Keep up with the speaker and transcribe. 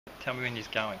Tell me when he's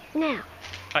going. Now.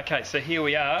 Okay, so here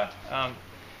we are,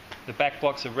 the back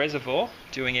blocks of Reservoir,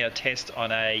 doing our test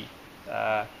on a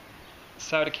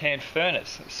soda can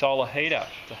furnace, solar heater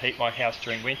to heat my house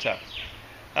during winter.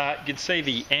 You can see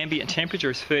the ambient temperature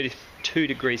is 32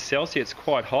 degrees Celsius,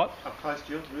 quite hot. Up close,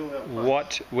 Jill, really up close.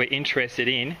 What we're interested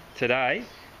in today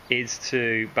is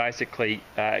to basically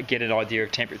get an idea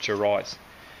of temperature rise.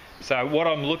 So what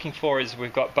I'm looking for is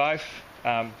we've got both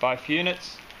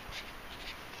units,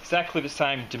 exactly the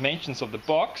same dimensions of the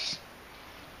box.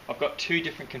 I've got two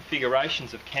different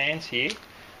configurations of cans here.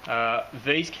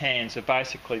 These cans are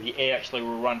basically, the air actually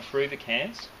will run through the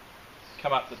cans,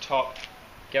 come up the top,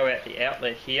 go out the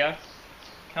outlet here,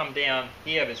 come down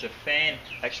here. There's a fan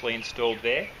actually installed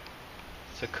there.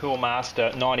 It's a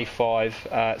Coolmaster 95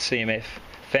 CMF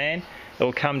fan. It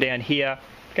will come down here,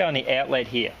 go in the outlet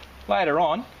here. Later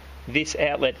on, this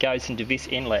outlet goes into this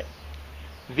inlet.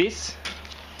 This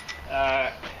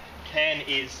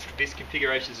this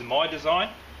configuration is my design.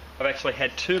 I've actually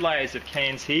had two layers of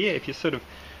cans here. If you sort of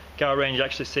go around, you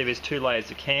actually see there's two layers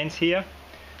of cans here.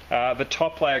 The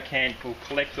top layer can will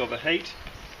collect all the heat,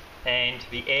 and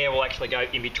the air will actually go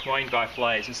in between both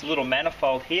layers. There's a little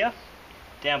manifold here.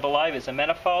 Down below there's a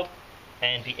manifold,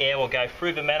 and the air will go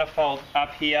through the manifold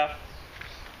up here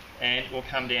and will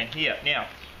come down here. Now,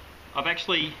 I've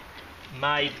actually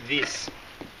made this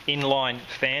inline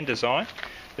fan design.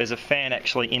 There's a fan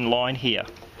actually in line here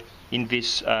in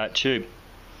this tube.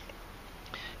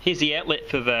 Here's the outlet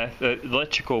for the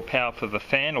electrical power for the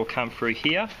fan will come through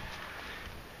here.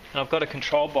 And I've got a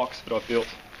control box that I've built.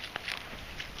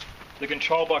 The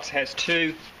control box has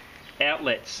two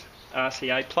outlets,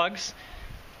 RCA plugs.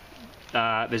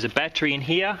 There's a battery in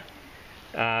here.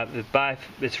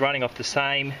 It's running off the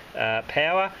same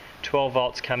power, 12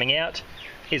 volts coming out.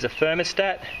 Here's a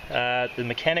thermostat, the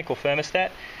mechanical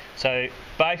thermostat. So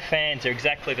both fans are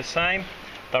exactly the same.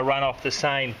 They'll run off the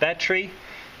same battery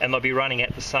and they'll be running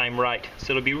at the same rate.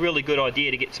 So it'll be a really good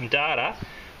idea to get some data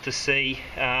to see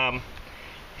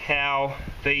how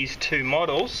these two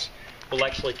models will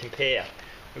actually compare.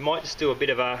 We might just do a bit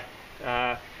of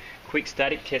a quick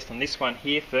static test on this one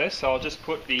here first. So I'll just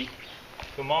put the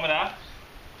thermometer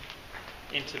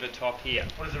into the top here.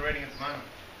 What is the reading at the moment?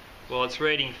 Well, it's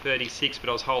reading 36, but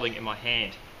I was holding it in my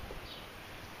hand.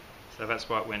 So that's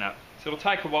why it went up. So it'll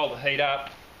take a while to heat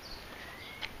up.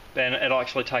 Then it'll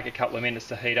actually take a couple of minutes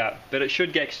to heat up. But it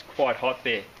should get quite hot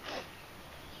there.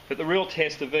 But the real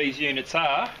test of these units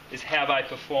is how they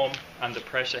perform under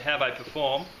pressure, how they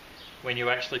perform when you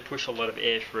actually push a lot of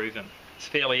air through them. It's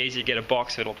fairly easy to get a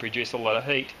box that'll produce a lot of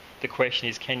heat. The question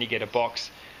is, can you get a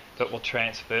box that will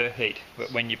transfer heat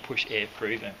when you push air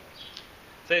through them?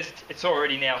 So it's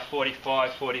already now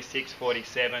 45, 46,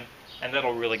 47, and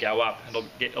that'll really go up, and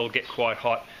it'll get quite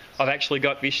hot. I've actually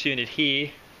got this unit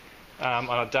here on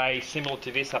a day similar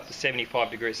to this up to 75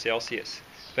 degrees Celsius.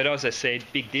 But as I said,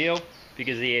 big deal,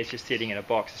 because the air's just sitting in a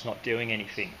box, it's not doing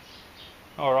anything.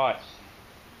 Alright.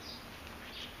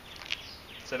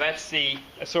 So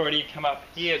it's already come up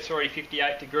here, it's already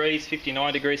 58 degrees,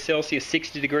 59 degrees Celsius,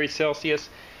 60 degrees Celsius.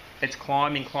 It's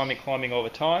climbing all the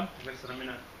time. Less than a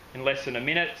minute. In less than a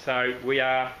minute, so we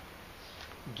are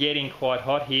getting quite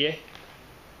hot here.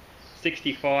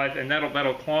 65, and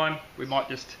that'll climb. We might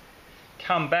just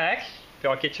come back.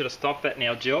 I'll get you to stop that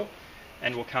now, Jill,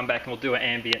 and we'll come back and we'll do an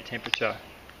ambient temperature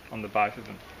on the both of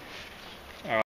them.